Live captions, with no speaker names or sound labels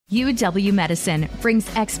UW Medicine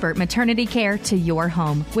brings expert maternity care to your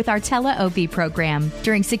home with our Tele-OB program.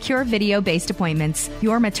 During secure video-based appointments,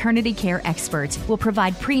 your maternity care expert will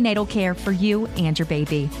provide prenatal care for you and your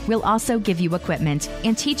baby. We'll also give you equipment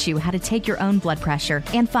and teach you how to take your own blood pressure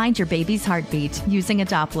and find your baby's heartbeat using a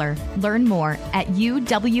Doppler. Learn more at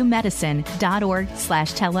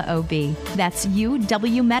uwmedicine.org/teleob. That's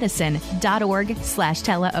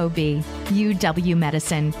uwmedicine.org/teleob. UW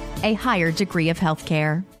Medicine, a higher degree of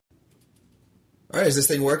healthcare. All right, is this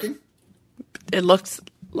thing working? It looks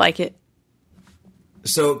like it.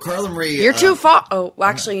 So, Carla Marie... You're too far. Oh,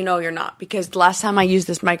 actually, no, you're not. Because the last time I used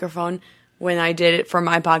this microphone, when I did it for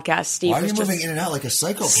my podcast, Steve was Why are you just moving in and out like a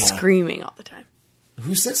psychopath? screaming all the time.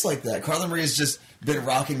 Who sits like that? Carla Marie has just been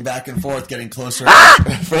rocking back and forth, getting closer,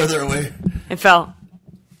 further away. It fell.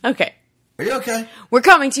 Okay. Are you okay? We're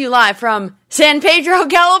coming to you live from San Pedro,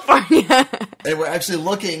 California. And we're actually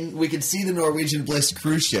looking, we can see the Norwegian Bliss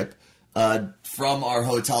cruise ship from our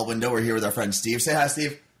hotel window. We're here with our friend Steve. Say hi,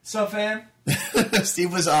 Steve. What's up, fam?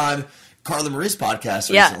 Steve was on Carla Marie's podcast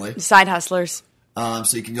recently. Yeah, Side Hustlers. So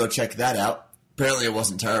you can go check that out. Apparently it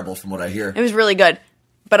wasn't terrible from what I hear. It was really good.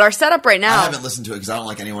 But our setup right now... I haven't listened to it because I don't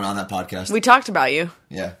like anyone on that podcast. We talked about you.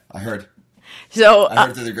 Yeah, I heard. So I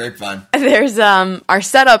heard through the grapevine. There's our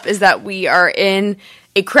setup is that we are in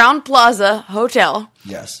a Crown Plaza hotel.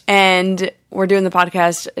 Yes. And we're doing the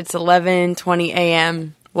podcast. It's 11:20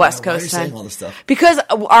 a.m. West Why are you Coast time. saying all this stuff? Because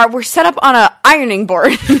we're set up on a ironing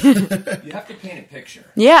board. You have to paint a picture.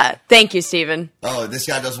 Yeah. Thank you, Steven. Oh, this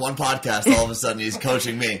guy does one podcast. All of a sudden, he's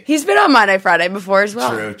coaching me. He's been on Monday, Friday before as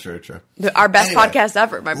well. True. Our best Anyway, podcast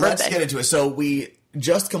ever, my Let's birthday. get into it. So we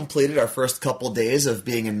just completed our first couple days of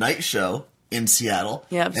being a night show in Seattle.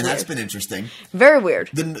 Yeah, and that's been interesting. Very weird.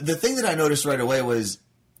 The thing that I noticed right away was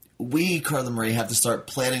we, Carla Marie, have to start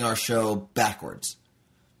planning our show backwards.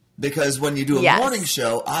 Because when you do a morning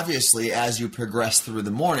show, obviously, as you progress through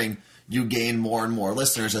the morning, you gain more and more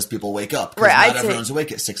listeners as people wake up. Because Right, not I'd everyone's say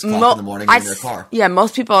awake at 6 o'clock in the morning in their car. Yeah,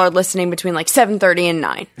 most people are listening between like 7:30 and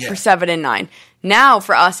 9. Yeah. Or 7 and 9. Now,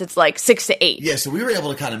 for us, it's like 6 to 8. Yeah, so we were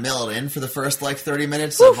able to kind of mail it in for the first 30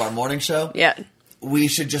 minutes of our morning show. Yeah. We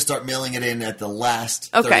should just start mailing it in at the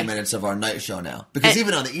last 30 minutes of our night show now. Because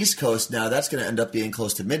even on the East Coast now, that's going to end up being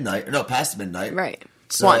close to midnight. Or no, past midnight. Right.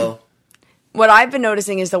 So, What I've been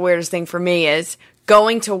noticing is the weirdest thing for me is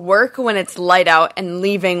going to work when it's light out and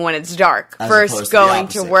leaving when it's dark. As opposed First to the going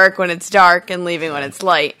to opposite. work when it's dark and leaving when it's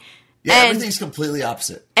light. yeah, And- everything's completely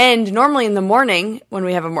opposite. And normally in the morning, when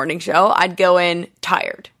we have a morning show, I'd go in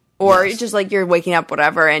tired. Or Yes. just like you're waking up,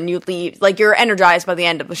 whatever, and you leave. Like you're energized by the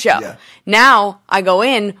end of the show. Yeah. Now I go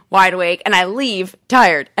in wide awake and I leave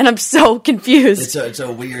tired. And I'm so confused. It's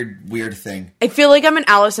a weird thing. I feel like I'm in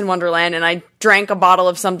Alice in Wonderland and I drank a bottle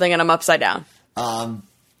of something and I'm upside down.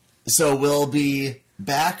 So we'll be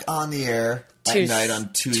back on the air at night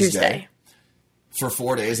on Tuesday for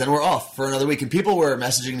 4 days. Then we're off for another week. And people were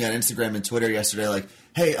messaging me on Instagram and Twitter yesterday like,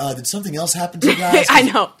 hey, did something else happen to you guys? I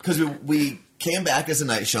know. Because we came back as a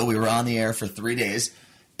night show. We were on the air for 3 days.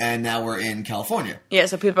 And now we're in California. Yeah,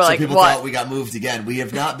 so people are like, people what? thought we got moved again. We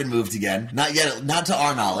have not been moved again. Not yet. Not to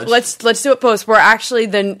our knowledge. Let's do it post. We're actually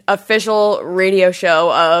the official radio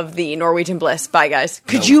show of the Norwegian Bliss. Bye, guys.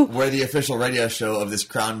 We're the official radio show of this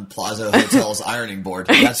Crown Plaza Hotel's ironing board.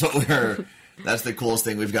 That's what we're... That's the coolest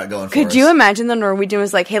thing we've got going for us. Could you imagine the Norwegian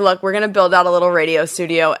was like, hey, look, we're going to build out a little radio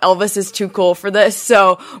studio. Elvis is too cool for this,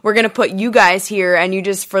 so we're going to put you guys here, and you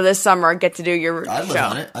just, for this summer, get to do your I'd show.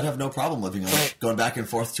 live on it. I'd have no problem living on it. Going back and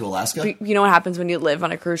forth to Alaska. You know what happens when you live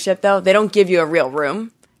on a cruise ship, though? They don't give you a real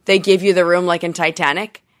room. They give you the room like in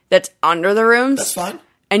Titanic that's under the rooms. That's fine.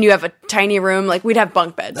 And you have a tiny room. Like, we'd have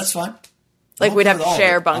bunk beds. That's fine. Like, we'd have to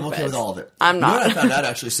share bunk I'm okay beds. with all of it. I'm not. You know what I found out,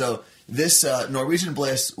 actually? So this Norwegian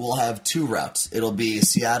Bliss will have 2 routes. It'll be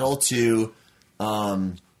Seattle to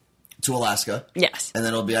Alaska. Yes. And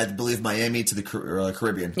then it'll be, I believe, Miami to the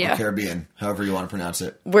Caribbean. Yeah. Or Caribbean, however you want to pronounce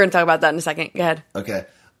it. We're going to talk about that in a second. Go ahead. Okay.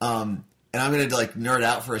 And I'm going to nerd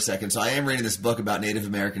out for a second. So I am reading this book about Native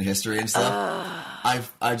American history and stuff.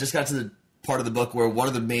 I just got to the part of the book where one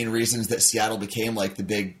of the main reasons that Seattle became like the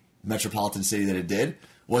big metropolitan city that it did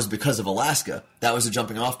was because of Alaska. That was a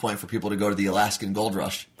jumping off point for people to go to the Alaskan gold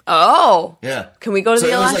rush. Oh. Yeah. Can we go to so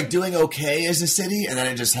the Alaska? Alaska? It was like doing okay as a city, and then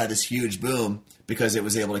it just had this huge boom because it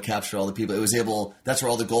was able to capture all the people. That's where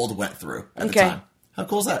all the gold went through at the time. How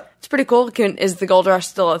cool is that? It's pretty cool. Is the gold rush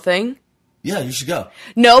still a thing? Yeah, you should go.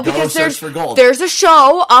 No, because search for gold. There's a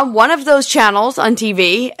show on one of those channels on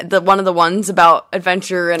TV, one of the ones about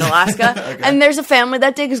adventure in Alaska, Okay. and there's a family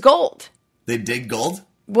that digs gold. They dig gold?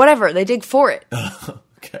 Whatever, they dig for it.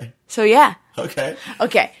 Okay. So yeah. Okay.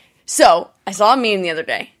 Okay. So I saw a meme the other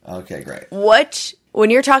day. Okay, great. What when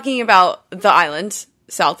you're talking about the islands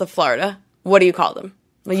south of Florida, what do you call them?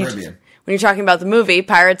 Caribbean. When you're talking about the movie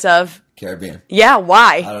Pirates of Caribbean. Yeah,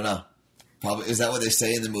 why? I don't know. Probably is that what they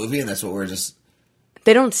say in the movie, and that's what we're just.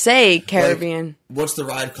 They don't say Caribbean. Like, what's the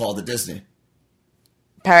ride called at Disney?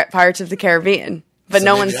 Pirates of the Caribbean. But So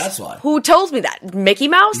no maybe one's. that's why. Who told me that? Mickey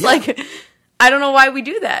Mouse? Yeah. Like, I don't know why we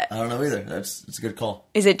do that. I don't know either. It's a good call.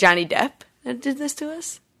 Is it Johnny Depp that did this to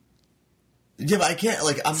us? Yeah, but I can't.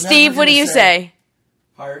 Like, I'm. Steve, never what do gonna you say?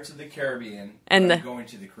 Pirates of the Caribbean. And I'm the- going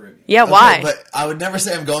to the Caribbean. Yeah, Okay, why? But I would never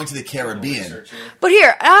say I'm going to the Caribbean. Research here. But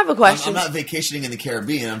here, I have a I'm question. not vacationing in the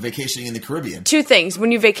Caribbean. I'm vacationing in the Caribbean. Two things.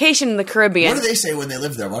 When you vacation in the Caribbean, What do they say when they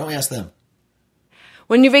live there? Why don't we ask them?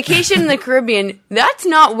 when you vacation in the Caribbean, that's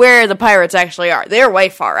not where the pirates actually are. They're way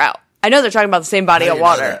far out. I know they're talking about the same body How of do you know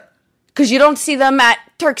water. that? Because you don't see them at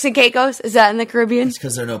Turks and Caicos. Is that in the Caribbean? It's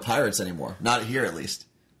because there are no pirates anymore. Not here, at least.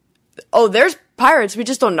 Oh, there's pirates. We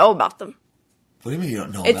just don't know about them. What do you mean you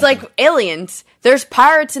don't know? It's about like them? aliens. There's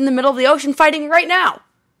pirates in the middle of the ocean fighting right now.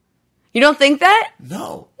 You don't think that?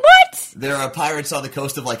 No. What? There are pirates on the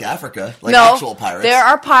coast of, like, Africa. Like, No. actual pirates. There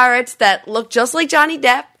are pirates that look just like Johnny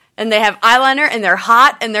Depp, and they have eyeliner, and they're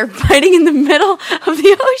hot, and they're fighting in the middle of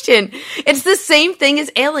the ocean. It's the same thing as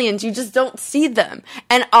aliens. You just don't see them.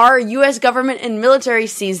 And our U.S. government and military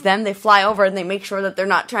sees them. They fly over, and they make sure that they're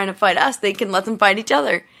not trying to fight us. They can let them fight each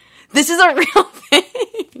other. This is a real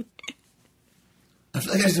thing. I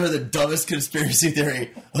feel like I just heard the dumbest conspiracy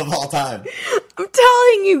theory of all time. I'm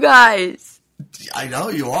telling you guys. I know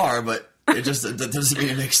you are, but that doesn't mean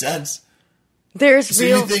it makes sense. There's So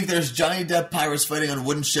real... you think there's Johnny Depp pirates fighting on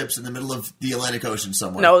wooden ships in the middle of the Atlantic Ocean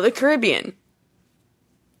somewhere? No, the Caribbean.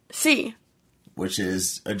 Sea. Which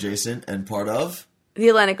is adjacent and part of? The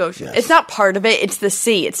Atlantic Ocean. Yes. It's not part of it. It's the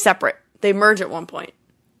sea. It's separate. They merge at one point.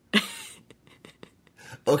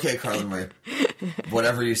 Okay, Carla Marie.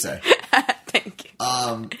 Whatever you say. Thank you.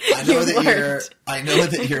 I You know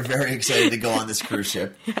weren't. that you're very excited to go on this cruise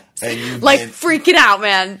ship. And you've Like, been, freaking out,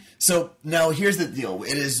 man. so now here's the deal.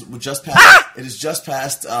 It is just past it is just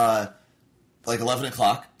past like 11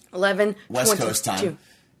 o'clock 11. West 22. Coast time.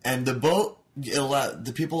 And the boat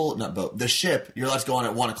the ship, you're allowed to go on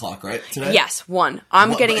at 1 o'clock, right? Today? Yes, 1.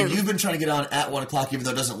 I'm getting and in. you've been trying to get on at 1 o'clock even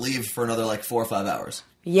though it doesn't leave for another like 4 or 5 hours.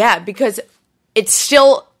 Yeah, because it's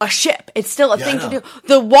still a ship. It's still a Yeah, thing I to know. do.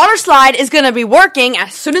 The water slide is going to be working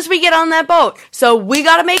as soon as we get on that boat. So we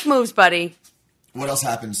got to make moves, buddy. What else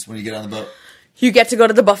happens when you get on the boat? You get to go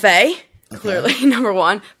to the buffet. Clearly, number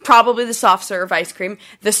 1. Probably the soft serve ice cream.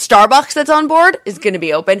 The Starbucks that's on board is going to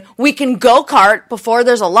be open. We can go-kart before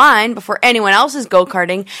there's a line, before anyone else is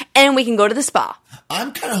go-karting. And we can go to the spa.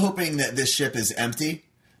 I'm kind of hoping that this ship is empty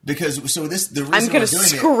because the reason I'm going we're to doing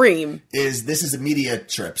scream. it is this is a media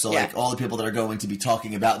trip. So like Yeah. all the people that are going to be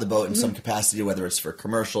talking about the boat in some capacity, whether it's for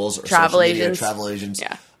commercials or Travel social media, agents. travel agents.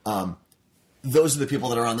 Yeah. Those are the people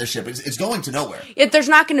that are on this ship. It's going to nowhere. If there's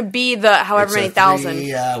not going to be the however It's many a thousand.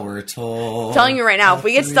 3-hour tour. I'm telling you right now, if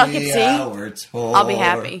we get stuck at sea, 3-hour tour. I'll be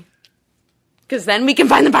happy. Because then we can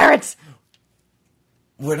find the pirates.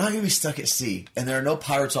 We're not going to be stuck at sea, and there are no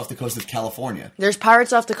pirates off the coast of California. There's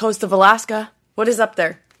pirates off the coast of Alaska. What is up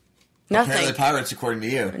there? Nothing. Apparently pirates, according to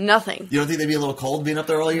you. Nothing. You don't think they'd be a little cold being up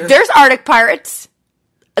there all year? There's Arctic pirates.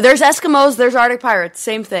 There's Eskimos. There's Arctic pirates.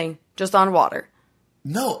 Same thing. Just on water.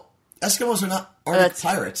 No. Eskimos are not Arctic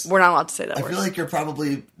pirates. We're not allowed to say that I word. feel like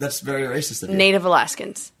that's very racist of you. Native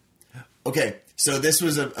Alaskans. Okay, so this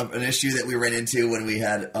was an issue that we ran into when we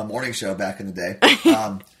had a morning show back in the day.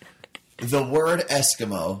 The word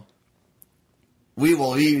Eskimo, we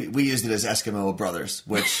used it as Eskimo brothers,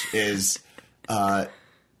 which is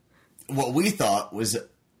what we thought was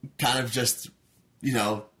kind of just,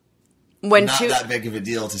 When not two, that big of a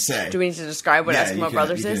deal to say. do we need to describe what you Eskimo can-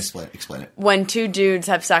 brothers you can is? explain it. When two dudes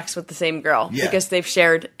have sex with the same girl Yeah. because they've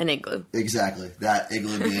shared an igloo. Exactly. That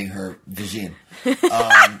igloo being her vagine.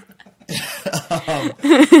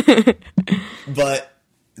 But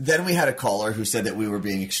then we had a caller who said that we were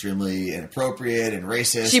being extremely inappropriate and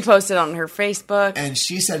racist. She posted on her Facebook. And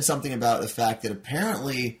she said something about the fact that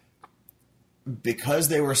apparently because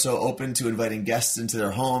they were so open to inviting guests into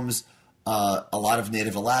their homes, a lot of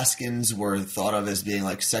Native Alaskans were thought of as being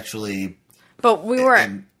like sexually But we were...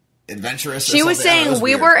 and adventurous. or She was something. I don't know, it saying we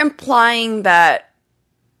weird. were implying that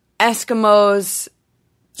Eskimos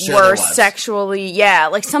Share were their wives. sexually,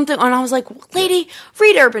 like something. And I was like, lady,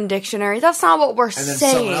 read Urban Dictionary. That's not what we're And then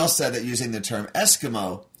saying. someone else said that using the term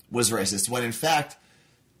Eskimo was racist, when in fact,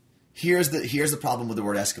 here's the problem with the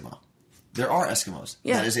word Eskimo. There are Eskimos.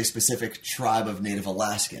 Yeah. That is a specific tribe of Native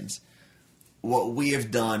Alaskans. What we have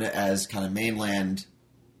done as kind of mainland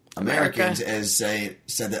Americans said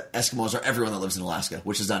that Eskimos are everyone that lives in Alaska,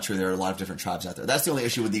 which is not true. There are a lot of different tribes out there. That's the only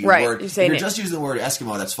issue with the word. If you're just using the word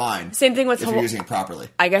Eskimo, that's fine. Same thing with if you're using it properly.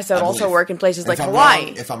 I guess that would also work in places like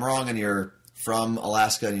Hawaii. If I'm wrong and you're from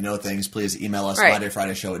Alaska and you know things, please email us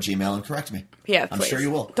MyDayFridayShow@gmail.com and correct me. Yeah, I'm sure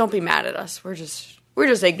you will. Don't be mad at us. We're just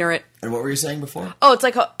ignorant. And what were you saying before? Oh, it's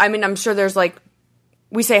like, I mean, I'm sure there's like,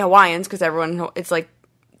 we say Hawaiians because everyone, it's like,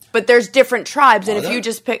 but there's different tribes, and if you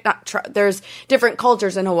just pick, there's different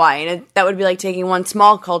cultures in Hawaii, and that would be like taking one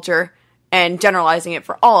small culture and generalizing it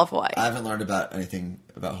for all of Hawaii. I haven't learned about anything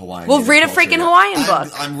about Hawaii. Well, read a freaking Hawaiian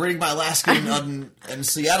book. I'm reading my Alaskan and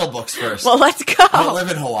Seattle books first. Well, let's go. I don't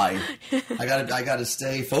live in Hawaii. I gotta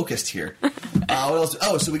stay focused here. What else?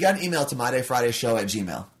 Oh, so we got an email to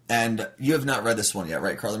MyDayFridayShow@gmail, and you have not read this one yet,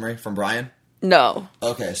 right, Carla Marie, from Brian? No.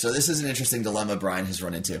 Okay, so this is an interesting dilemma Brian has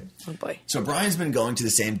run into. Oh, boy. So Brian's been going to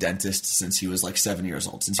the same dentist since he was like 7 years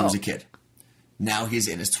old, since he was a kid. Now he's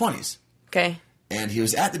in his 20s. Okay. And he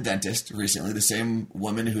was at the dentist recently, the same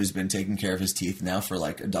woman who's been taking care of his teeth now for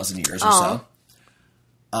like a dozen years or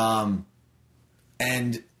so.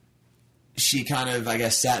 And she kind of, I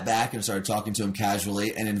guess, sat back and started talking to him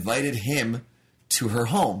casually and invited him to her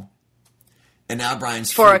home. And now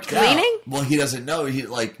Brian's for freaked a cleaning? Out. Well, he doesn't know. He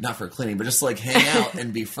not for a cleaning, but just to, like hang out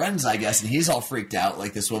and be friends, I guess. And he's all freaked out,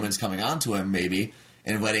 like this woman's coming on to him, maybe,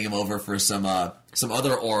 and inviting him over for some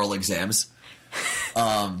other oral exams.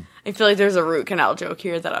 I feel like there's a root canal joke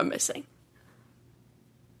here that I'm missing,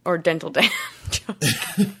 or dental dam joke.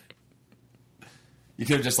 You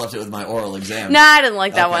could have just left it with my oral exam. Nah, I didn't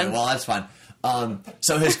like that one. Well, that's fine.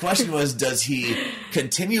 So his question was, does he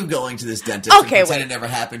continue going to this dentist and pretend it never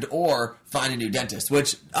happened, or find a new dentist?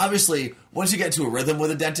 Which, obviously, once you get into a rhythm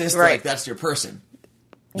with a dentist, like, that's your person.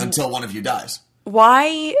 Until one of you dies.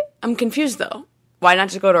 Why? I'm confused, though. Why not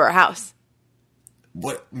just go to her house?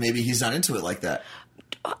 What? Maybe he's not into it like that.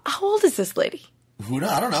 How old is this lady? Who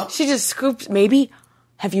knows? I don't know. She just scooped, maybe.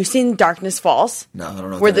 Have you seen Darkness Falls? No, I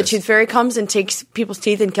don't know. Where the tooth fairy comes and takes people's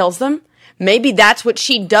teeth and kills them? Maybe that's what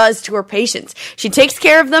she does to her patients. She takes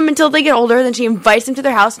care of them until they get older, then she invites them to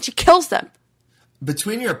their house and she kills them.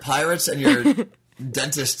 Between your pirates and your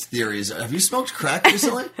dentist theories, have you smoked crack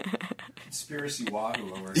recently? Conspiracy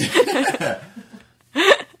Wahoo alert.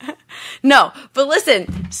 No, but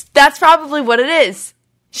listen, that's probably what it is.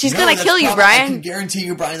 She's going to kill you, Brian. I can guarantee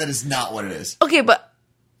you, Brian, that is not what it is. Okay, but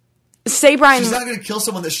say Brian... She's not going to kill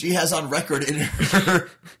someone that she has on record in her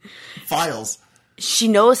files. She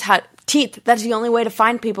knows how... Teeth. That's the only way to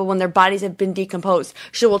find people when their bodies have been decomposed.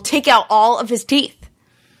 She will take out all of his teeth.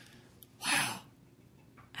 Wow.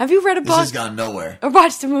 Have you read a book? This has gone nowhere. Or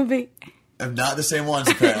watched a movie? Not the same ones,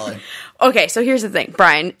 apparently. Okay, so here's the thing.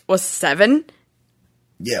 Brian was 7.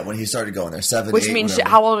 Yeah, when he started going there. 7, Which 8, means, whatever.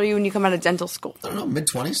 how old are you when you come out of dental school? I don't know,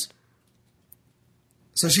 mid-20s?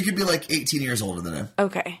 So she could be like 18 years older than him.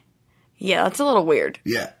 Okay. Yeah, that's a little weird.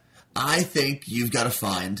 Yeah. I think you've got to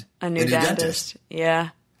find a new dentist. Yeah.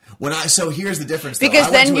 So here's the difference, though. Because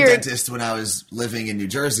I went to a dentist when I was living in New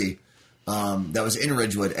Jersey that was in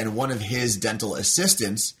Ridgewood, and one of his dental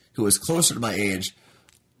assistants, who was closer to my age,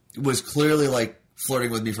 was clearly, like,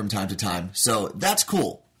 flirting with me from time to time. So that's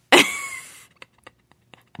cool.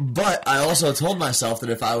 But I also told myself that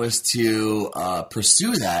if I was to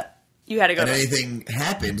pursue that, you had to go. And anything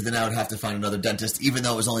happened, then I would have to find another dentist, even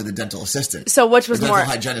though it was only the dental assistant. So which was dental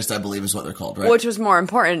hygienist, I believe, is what they're called, right? Which was more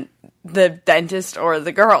important, the dentist or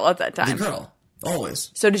the girl at that time? The girl,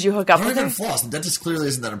 always. So did you hook up with her? I don't even floss. The dentist clearly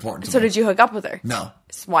isn't that important to me. So did you hook up with her? No.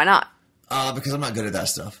 Why not? Because I'm not good at that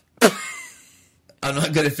stuff. I'm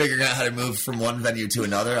not good at figuring out how to move from one venue to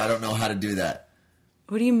another. I don't know how to do that.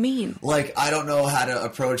 What do you mean? Like, I don't know how to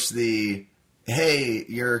approach the... Hey,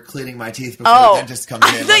 you're cleaning my teeth before the dentist comes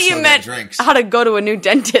in. I thought you meant how to go to a new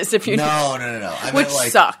dentist if you... No. I Which meant,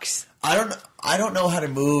 like, sucks. I don't know how to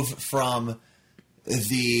move from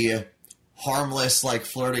the harmless, like,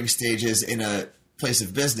 flirting stages in a place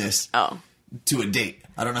of business to a date.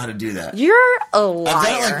 I don't know how to do that. You're a liar. I've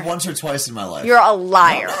done it, like, once or twice in my life. You're a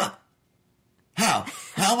liar. No, how?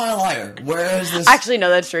 How am I a liar? Where is this? Actually, no,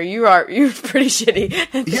 that's true. You're pretty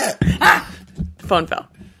shitty. Yeah. Phone fell.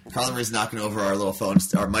 Carla Marie's knocking over our little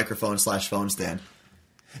our microphone/phone stand.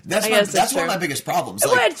 That's one of my biggest problems.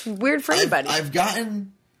 Like, it's weird for anybody. I've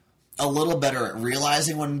gotten a little better at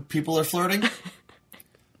realizing when people are flirting,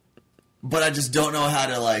 but I just don't know how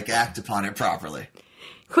to, like, act upon it properly.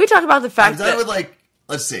 Can we talk about the fact that... with, like,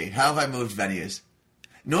 let's see, how have I moved venues?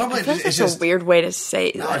 Normally, it's just... a weird way to say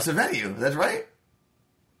it. No, it's a venue. That's right.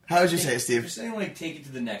 How would you say it, Steve? You're saying, like, take it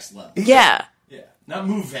to the next level. Yeah. Yeah. Not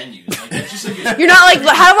move venues. Like, that's just like you're not like,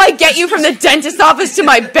 how do I get you from the dentist's office to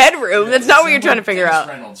my bedroom? That's not what you're trying to figure out.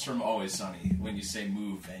 Reynolds from Always Sunny when you say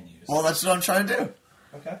move venues. venues. Well, that's what I'm trying to do.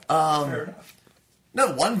 Okay. Fair enough.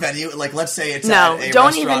 No, one venue, like let's say it's No, at a don't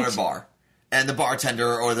restaurant even- or bar, and the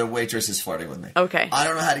bartender or the waitress is flirting with me. Okay. I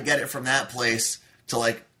don't know how to get it from that place to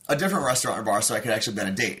like a different restaurant or bar so I could actually get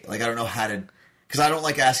a date. Like I don't know how to, because I don't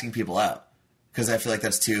like asking people out because I feel like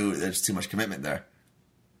there's too much commitment there.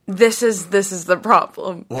 This is the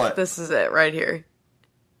problem. What? This is it right here.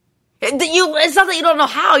 It's not that you don't know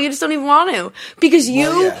how. You just don't even want to. Because you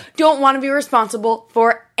Well, yeah. don't want to be responsible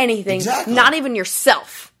for anything. Exactly. Not even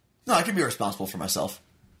yourself. No, I can be responsible for myself.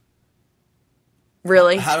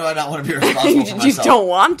 Really? How do I not want to be responsible for You myself? don't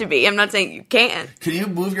want to be. I'm not saying you can't. Can you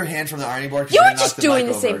move your hand from the ironing board? 'Cause You're gonna knock just doing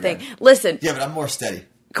mic the over same again. thing. Listen, Yeah, but I'm more steady.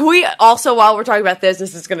 can we also, while we're talking about this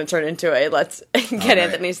is going to turn into a let's get right.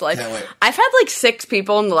 Anthony's life. Can't wait. I've had like 6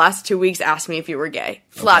 people in the last 2 weeks ask me if you were gay.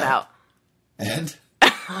 Flat Okay. out. And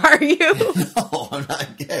Are you? no, I'm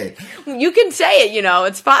not gay. You can say it,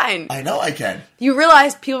 it's fine. I know I can. You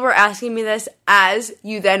realize people were asking me this as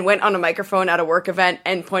you then went on a microphone at a work event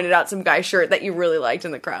and pointed out some guy's shirt that you really liked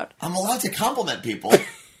in the crowd. I'm allowed to compliment people.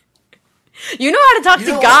 You know how to talk You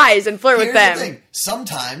to know what? guys and flirt with Here's them. the thing.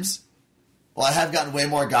 Sometimes, well, I have gotten way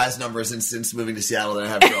more guys' numbers since moving to Seattle than I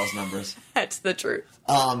have girls' numbers. That's the truth.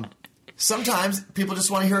 Sometimes people just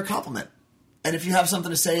want to hear a compliment. And if you have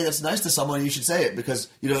something to say that's nice to someone, you should say it because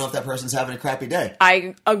you don't know if that person's having a crappy day.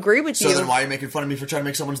 I agree with So you. then why are you making fun of me for trying to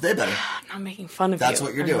make someone's day better? I'm not making fun of you. That's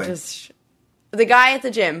what you're doing. The guy at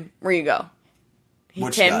the gym, where you go.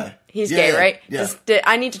 Which Tim, guy? he's Yeah, gay, yeah, right? yeah.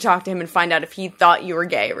 I need to talk to him and find out if he thought you were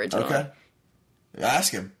gay originally. Okay.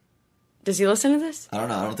 Ask him. Does he listen to this? I don't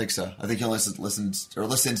know. I don't think so. I think he only listens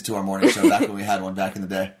to our morning show back when we had one back in the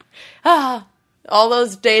day. All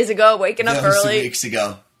those days ago, waking up Those early. weeks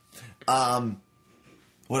ago.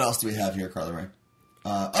 What else do we have here, Carla Ray?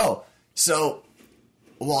 So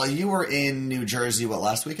while you were in New Jersey,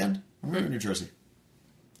 last weekend? When were you in New Jersey?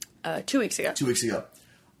 2 weeks ago. 2 weeks ago.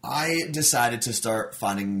 I decided to start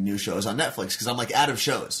finding new shows on Netflix because I'm like out of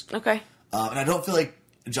shows. Okay. And I don't feel like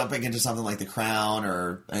jumping into something like The Crown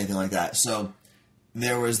or anything like that. So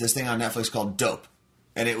there was this thing on Netflix called Dope.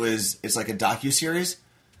 And it's like a docuseries.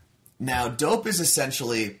 Now, Dope is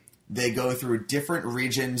essentially, they go through different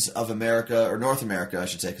regions of America, or North America, I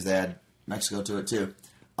should say, because they had Mexico to it too.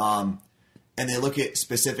 And they look at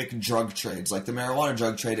specific drug trades, like the marijuana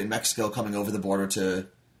drug trade in Mexico coming over the border to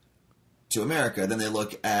America. Then they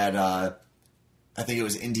look at, I think it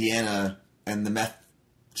was Indiana and the meth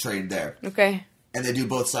trade there. Okay. And they do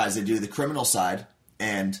both sides. They do the criminal side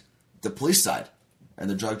and the police side and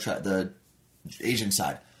the Asian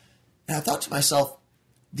side. And I thought to myself,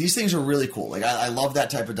 these things are really cool. Like I love that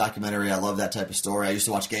type of documentary. I love that type of story. I used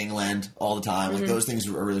to watch Gangland all the time. Like those things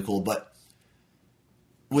are really cool. But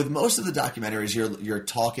with most of the documentaries, you're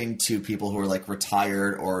talking to people who are like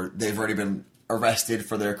retired or they've already been arrested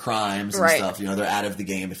for their crimes and Right. stuff. They're out of the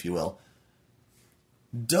game, if you will.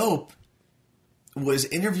 Dope was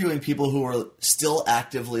interviewing people who were still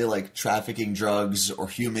actively like trafficking drugs or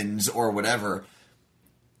humans or whatever.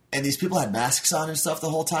 And these people had masks on and stuff the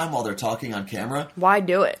whole time while they're talking on camera. Why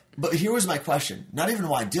do it? But here was my question. Not even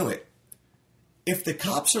why do it. If the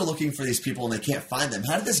cops are looking for these people and they can't find them,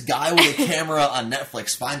 how did this guy with a camera on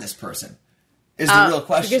Netflix find this person? Is the real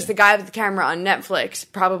question. Because the guy with the camera on Netflix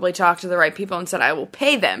probably talked to the right people and said, I will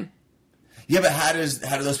pay them. Yeah, but how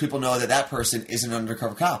do those people know that person is an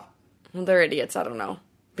undercover cop? Well, they're idiots. I don't know.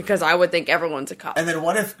 Because I would think everyone's a cop. And then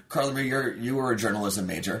what if, Carla, you were a journalism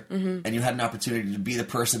major and you had an opportunity to be the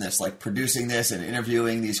person that's like producing this and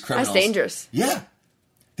interviewing these criminals? That's dangerous. Yeah.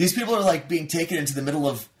 These people are like being taken into the middle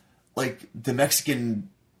of like the Mexican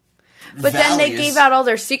But then they valleys. gave out all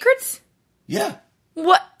their secrets? Yeah.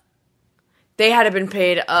 What? They had to have been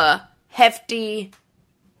paid a hefty...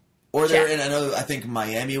 Or they're Yeah. in, I think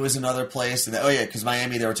Miami was another place. And because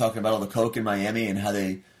Miami, they were talking about all the coke in Miami and how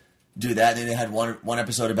they do that. And then they had one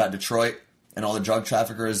episode about Detroit and all the drug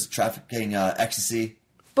traffickers trafficking ecstasy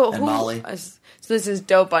and Molly. So this is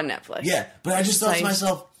Dope on Netflix. Yeah, but I just thought to Nice.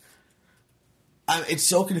 myself, it's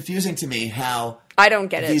so confusing to me how I don't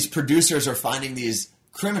get these it. producers are finding these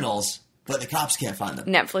criminals, but the cops can't find them.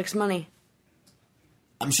 Netflix money.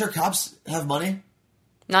 I'm sure cops have money.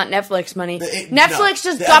 Not Netflix money. Netflix Netflix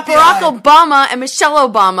just the got FBI Barack Obama and Michelle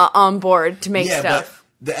Obama on board to make Yeah, stuff.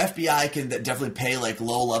 but the FBI can definitely pay like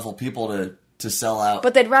low-level people to sell out.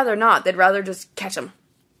 But they'd rather not. They'd rather just catch them.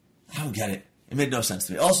 I don't get it. It made no sense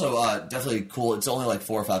to me. Also, definitely cool. It's only like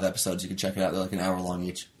 4 or 5 episodes. You can check it out. They're like an hour long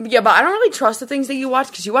each. Yeah, but I don't really trust the things that you watch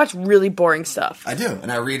because you watch really boring stuff. I do, and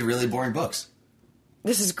I read really boring books.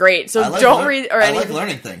 This is great. So I like don't read or I anything. like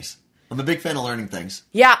learning things. I'm a big fan of learning things.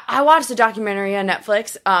 Yeah, I watched a documentary on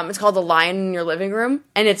Netflix. It's called The Lion in Your Living Room,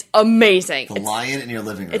 and it's amazing. The Lion in Your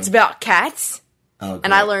Living Room. It's about cats, Oh,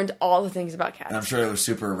 and I learned all the things about cats. And I'm sure it was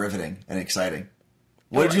super riveting and exciting.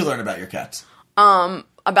 What did you learn about your cats?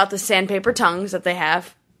 About the sandpaper tongues that they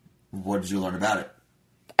have. What did you learn about it?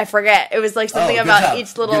 I forget. It was like something good about job.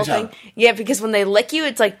 each little Good thing. job. Yeah, because when they lick you,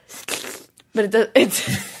 it's like, but it does,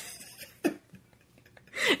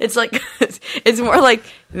 it's like, it's more like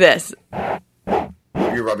this.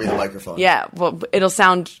 You're rubbing the microphone. Yeah, well, it'll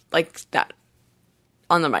sound like that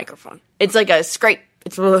on the microphone. It's like a scrape.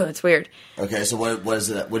 It's weird. Okay, so what is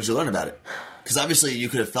it? What did you learn about it? Because obviously you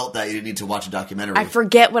could have felt that you didn't need to watch a documentary. I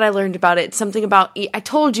forget what I learned about it. It's something about, I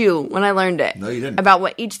told you when I learned it. No, you didn't. About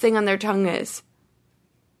what each thing on their tongue is.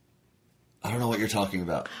 I don't know what you're talking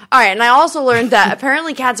about. All right, and I also learned that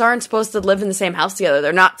apparently cats aren't supposed to live in the same house together.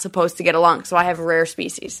 They're not supposed to get along, so I have a rare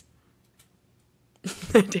species.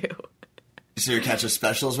 I do. So your cats are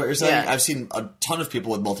special is what you're saying? Yeah. I've seen a ton of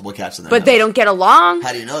people with multiple cats in their But house. they don't get along.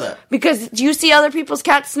 How do you know that? Because do you see other people's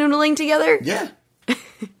cats snoodling together? Yeah.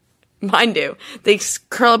 Mine do. They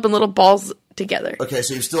curl up in little balls together. Okay,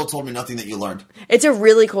 so you've still told me nothing that you learned. It's a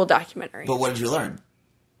really cool documentary. But what did you learn?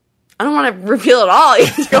 I don't want to reveal it all.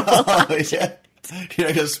 Oh, yeah. You're not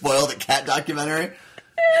going to spoil the cat documentary?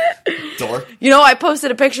 Dork. You know, I posted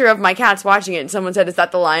a picture of my cats watching it, and someone said, "Is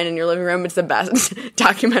that The Lion in Your Living Room? It's the best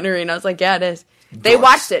documentary." And I was like, "Yeah, it is." They Dorks.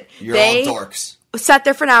 watched it. You're They all dorks. sat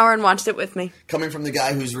there for an hour and watched it with me. Coming from the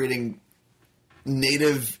guy who's reading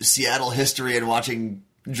native Seattle history and watching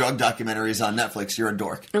drug documentaries on Netflix, you're a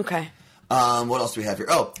dork. Okay. What else do we have here?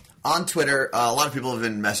 Oh, on Twitter, a lot of people have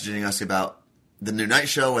been messaging us about the new night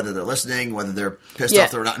show, whether they're listening, whether they're pissed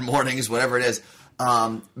off that we're not in mornings, whatever it is.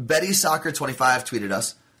 Betty Soccer 25 tweeted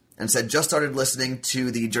us and said, just started listening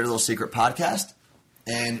to the Dirty Little Secret podcast,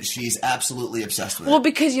 and she's absolutely obsessed with Well, it.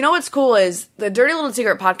 because you know what's cool is the Dirty Little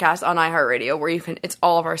Secret podcast on iHeartRadio, where you can, it's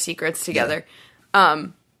all of our secrets together. Not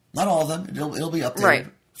all of them. It'll be updated Right.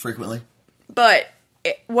 frequently. But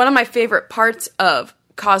one of my favorite parts of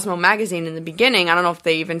Cosmo magazine in the beginning, I don't know if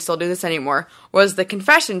they even still do this anymore, was the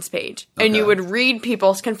confessions page. And you Okay. would read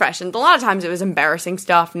people's confessions. A lot of times it was embarrassing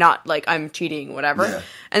stuff, not like I'm cheating, whatever. Yeah.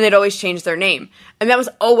 And they'd always change their name. And that was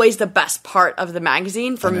always the best part of the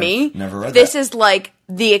magazine for me. never read This that. is like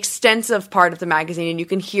the extensive part of the magazine, and you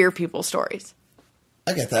can hear people's stories.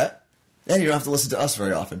 I get that. And you don't have to listen to us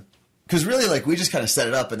very often. Because really, like, we just kind of set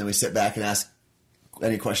it up and then we sit back and ask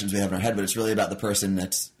any questions we have in our head, but it's really about the person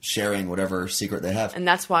that's sharing whatever secret they have. And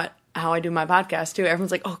that's how I do my podcast too. Everyone's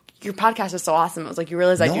like, "Oh, your podcast is so awesome." I was like, "You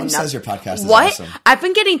realize I do No one nothing." says your podcast is what? awesome. I've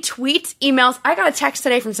been getting tweets, emails. I got a text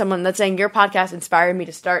today from someone that's saying your podcast inspired me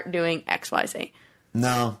to start doing XYZ.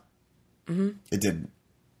 No. It didn't.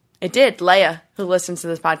 It did. Leia, who listens to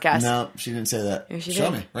this podcast. No, she didn't say that. Yeah, she Show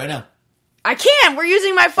did. me right now. I can't. We're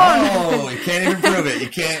using my phone. Oh, you can't even prove it. You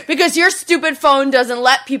can't. Because your stupid phone doesn't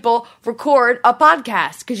let people record a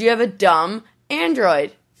podcast because you have a dumb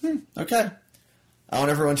Android. Okay. I want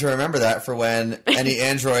everyone to remember that for when any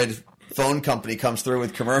Android phone company comes through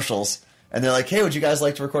with commercials and they're like, hey, would you guys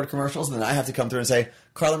like to record commercials? And then I have to come through and say,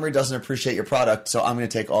 Carla Marie doesn't appreciate your product, so I'm going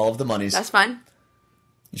to take all of the monies. That's fine.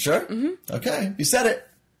 You sure? Mm-hmm. Okay. You said it.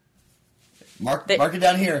 Mark it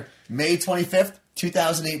down here. May 25th,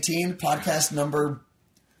 2018, podcast number...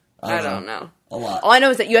 I don't know. A lot. All I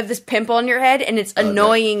know is that you have this pimple on your head and it's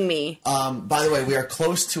annoying me. By the way, we are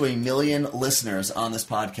close to 1 million listeners on this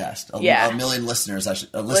podcast. A million listeners,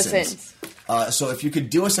 listens. So if you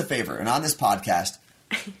could do us a favor, and on this podcast,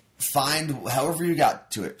 find however you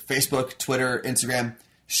got to it. Facebook, Twitter, Instagram.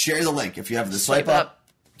 Share the link. If you have the swipe up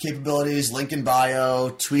capabilities, link in bio,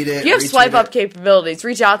 tweet it. You have retweet swipe up it. capabilities.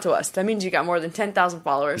 Reach out to us. That means you got more than 10,000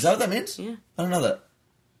 followers. Is that what that means? Yeah. I don't know that.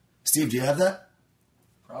 Steve, do you have that?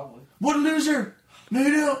 Probably. What a loser! No,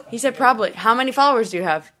 you don't. He said probably. How many followers do you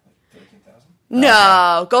have? 13,000.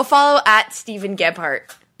 No. Go follow at Steven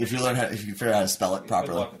Gebhardt. If you figure out how to spell it Good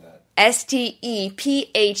properly. luck with that.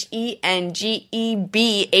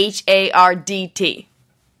 StephenGebhardt.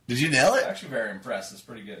 Did you nail it? Actually, very impressed. It's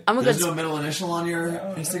pretty good. I'm a There's good. no middle initial on your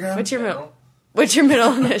Instagram? What's your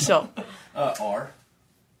middle initial? R.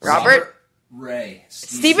 Robert? Ray.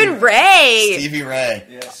 Stephen Ray. Stevie Ray.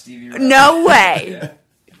 Yeah, Stevie Ray. No way.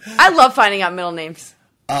 I love finding out middle names.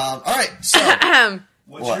 All right, so...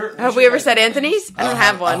 Have we ever said Anthony's? I don't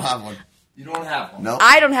have I one. don't have one. You don't have one? Nope.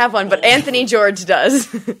 I don't have one, but Anthony George does.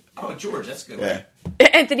 Oh, George, that's good. Yeah.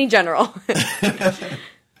 Anthony General.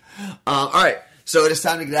 All right, So it is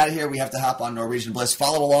time to get out of here. We have to hop on Norwegian Bliss.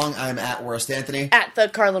 Follow along. I'm at Worst Anthony. At the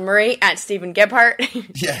Carla Murray, at Stephen Gebhardt.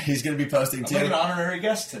 Yeah, he's going to be posting I'm too. like an honorary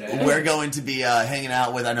guest today. We're going to be hanging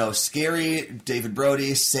out with, I know, Scary, David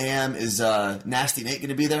Brody, Sam. Is Nasty Nate going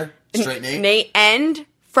to be there? Straight Nate? Nate and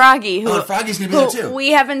Froggy, who Froggy's going to be there too.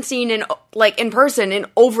 we haven't seen in person in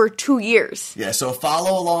over 2 years. Yeah, so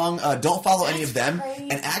follow along. Don't follow any of them. crazy.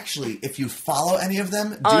 And actually, if you follow any of them,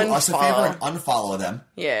 do us a favor and unfollow them.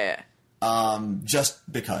 Yeah. Just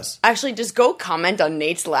because. Actually, just go comment on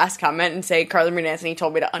Nate's last comment and say, Carla Marie and Anthony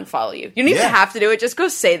told me to unfollow you. You don't even have to do it. Just go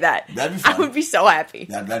say that. That'd be fun. I would be so happy.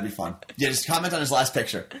 That'd be fun. Yeah, just comment on his last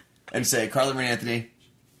picture and say, Carla Marie and Anthony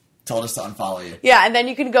told us to unfollow you. Yeah, and then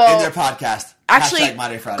you can go... In their podcast. Actually, Hashtag My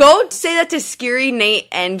Day Friday. go say that to Scary, Nate,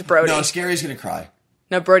 and Brody. No, Scary's going to cry.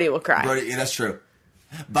 No, Brody will cry. Brody, yeah, that's true.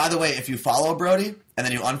 By the way, if you follow Brody and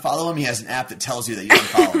then you unfollow him, he has an app that tells you that you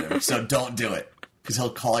unfollowed him. So don't do it because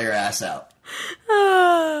he'll call your ass out.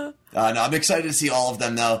 No, I'm excited to see all of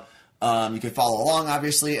them, though. You can follow along,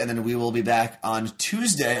 obviously, and then we will be back on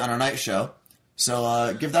Tuesday on our night show.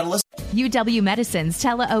 So give that a listen. UW Medicine's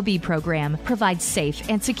tele-OB program provides safe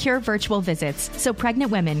and secure virtual visits so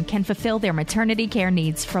pregnant women can fulfill their maternity care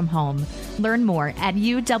needs from home. Learn more at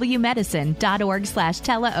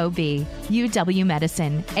uwmedicine.org/tele-OB. UW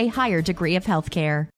Medicine, a higher degree of healthcare.